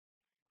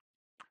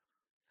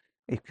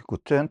If you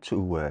could turn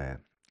to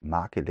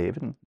Mark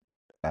 11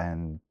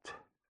 and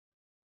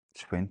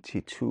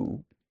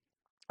 22,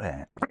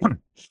 uh,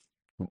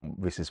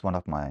 which is one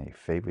of my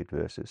favorite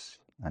verses,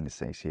 and it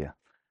says here,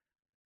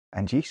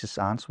 "And Jesus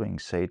answering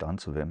said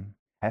unto them,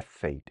 Have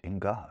faith in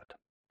God.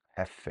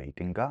 Have faith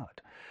in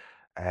God."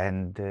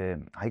 And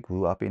I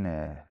grew up in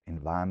an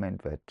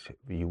environment that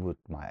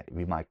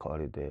we might call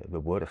it the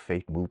Word of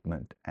Faith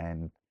movement,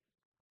 and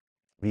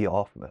we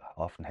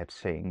often had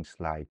sayings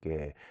like,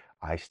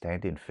 "I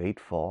stand in faith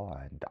for,"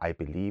 and "I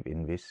believe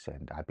in this,"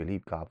 and "I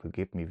believe God will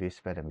give me this,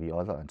 that, and the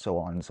other," and so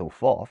on and so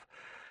forth.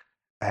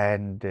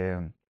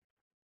 And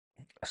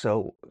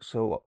so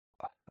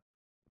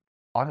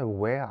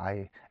unaware,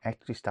 I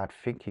actually start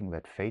thinking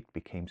that faith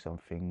became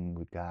something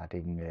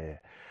regarding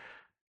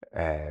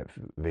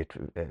with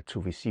to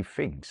receive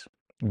things.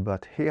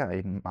 But here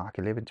in Mark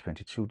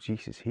 11:22,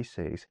 Jesus, he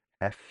says,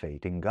 "Have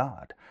faith in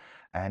God."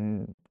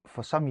 And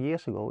for some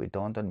years ago, it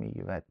dawned on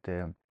me that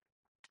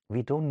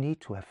we don't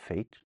need to have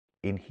faith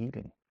in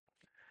healing.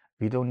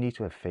 We don't need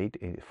to have faith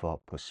for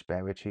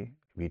prosperity.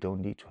 We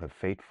don't need to have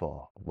faith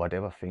for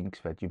whatever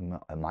things that you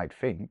might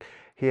think.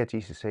 Here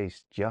Jesus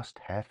says, just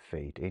have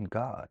faith in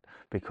God,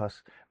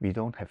 because we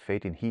don't have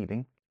faith in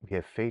healing. We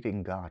have faith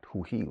in God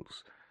who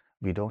heals.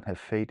 We don't have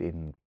faith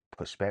in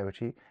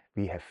prosperity.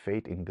 We have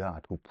faith in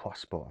God who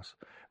prospers.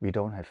 We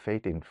don't have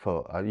faith in,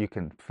 you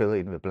can fill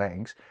in the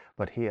blanks,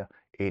 but here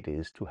it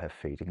is to have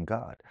faith in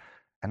God.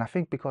 And I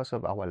think because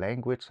of our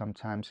language,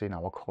 sometimes in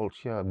our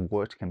culture,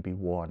 words can be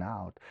worn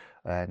out.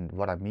 And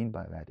what I mean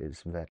by that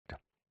is that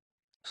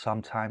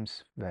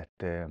sometimes that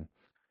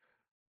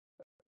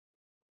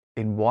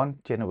in one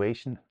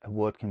generation, a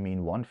word can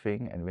mean one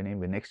thing, and when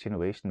in the next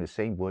generation, the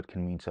same word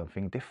can mean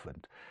something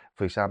different.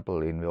 For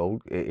example,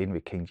 in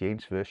the King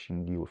James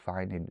version, you will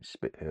find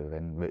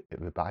when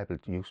the Bible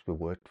used the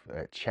word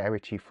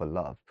charity for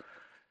love.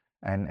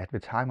 And at the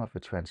time of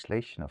the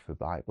translation of the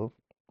Bible,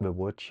 the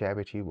word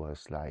charity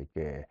was like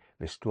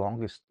the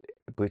strongest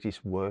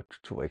British word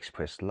to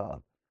express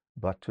love.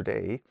 But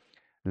today,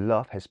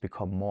 love has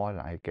become more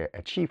like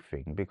a cheap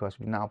thing, because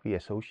now we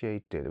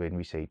associate, when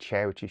we say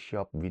charity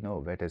shop, we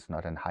know that it's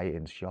not a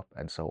high-end shop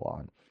and so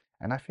on.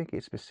 And I think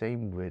it's the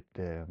same with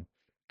um,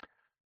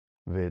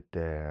 with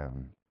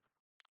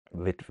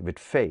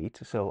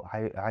faith. So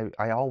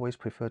I always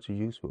prefer to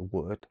use the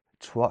word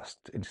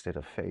trust instead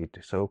of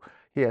faith. So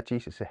here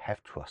Jesus said,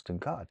 have trust in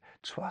God.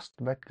 Trust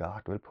that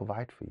God will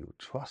provide for you.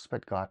 Trust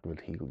that God will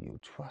heal you.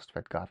 Trust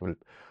that God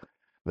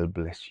will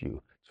bless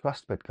you.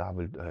 Trust that God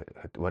will,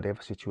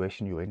 whatever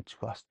situation you're in,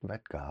 trust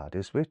that God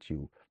is with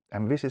you.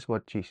 And this is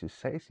what Jesus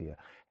says here.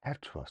 Have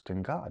trust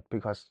in God.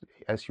 Because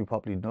as you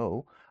probably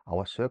know,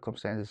 our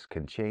circumstances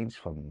can change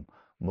from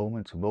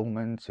moment to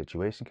moment,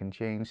 situation can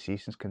change,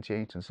 seasons can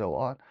change, and so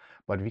on.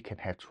 But we can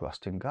have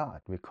trust in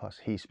God because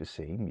He's the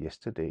same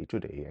yesterday,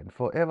 today, and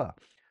forever.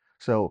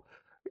 So,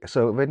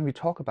 so when we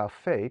talk about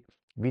faith,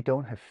 we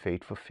don't have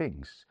faith for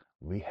things.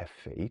 We have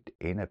faith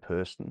in a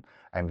person,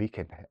 and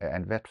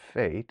and that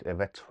faith,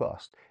 that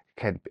trust,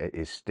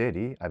 is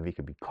steady, and we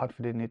can be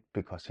confident in it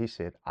because He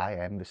said, "I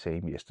am the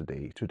same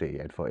yesterday, today,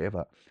 and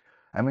forever."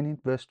 And when in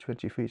verse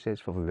 23 says,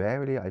 "For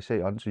verily I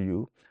say unto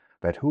you,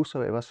 that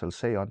whosoever shall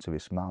say unto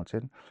this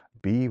mountain,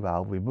 Be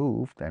thou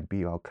removed, and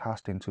be thou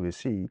cast into the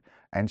sea,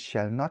 and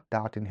shall not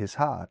doubt in his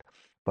heart,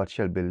 but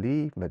shall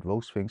believe that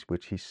those things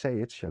which he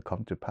saith shall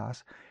come to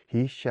pass,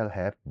 he shall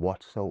have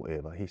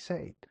whatsoever he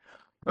saith."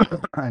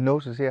 And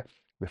notice here,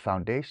 the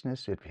foundation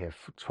is that we have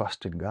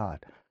trust in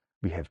God.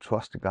 We have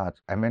trust in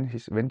God. And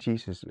when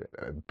Jesus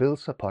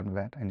builds upon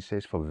that and he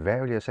says, "For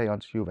verily I say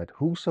unto you that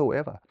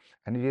whosoever,"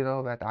 and you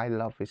know that I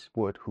love this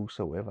word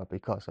whosoever,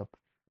 because of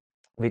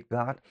with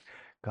God,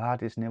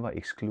 God is never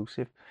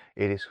exclusive.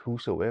 It is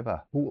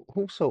whosoever,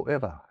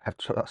 whosoever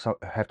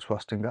have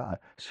trust in God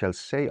shall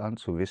say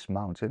unto this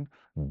mountain,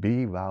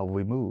 Be thou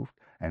removed,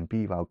 and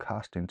be thou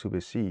cast into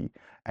the sea,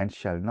 and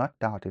shall not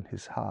doubt in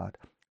his heart,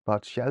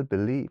 but shall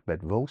believe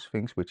that those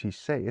things which he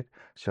saith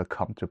shall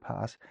come to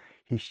pass,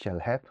 he shall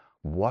have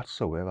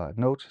whatsoever.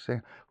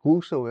 Noticing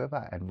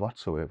whosoever and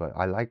whatsoever.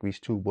 I like these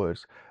two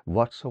words.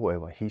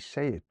 Whatsoever he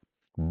saith,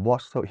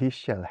 he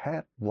shall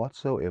have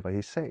whatsoever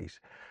he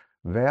says.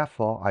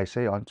 Therefore I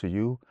say unto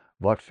you,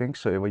 what things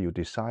soever you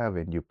desire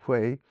when you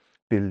pray,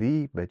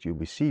 believe that you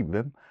receive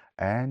them,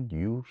 and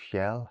you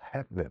shall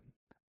have them.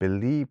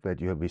 Believe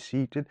that you have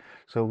received it.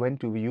 So when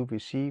do you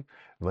receive?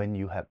 When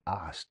you have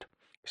asked.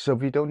 So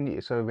we don't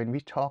need. So when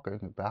we talk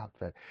about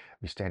that,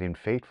 we stand in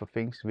faith for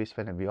things, this,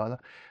 that, and the other.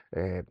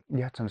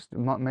 Yeah,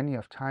 many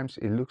of times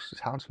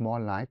sounds more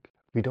like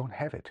we don't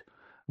have it.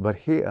 But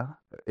here,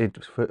 in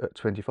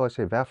 24, it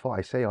says, "Therefore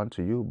I say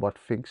unto you, what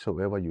things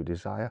soever you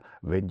desire,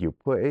 when you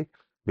pray,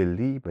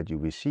 believe that you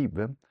receive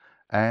them,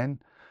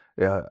 and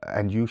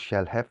you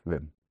shall have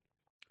them."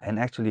 And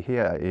actually,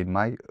 here in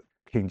my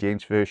King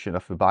James version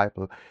of the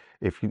Bible,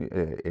 if you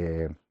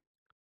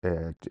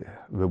the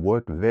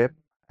word "them"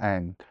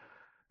 and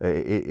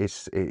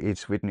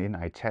it's written in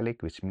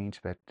italic, which means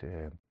that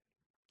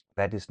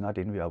That is not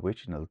in the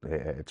original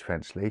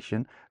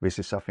translation. This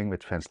is something the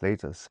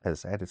translators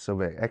has added. So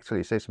it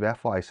actually says,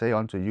 "Therefore I say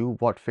unto you,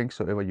 what things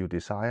soever you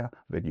desire,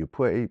 when you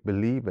pray,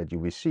 believe that you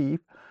receive,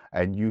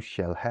 and you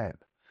shall have."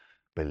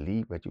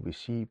 Believe that you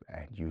receive,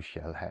 and you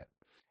shall have.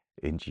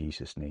 In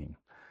Jesus' name.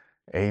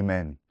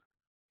 Amen.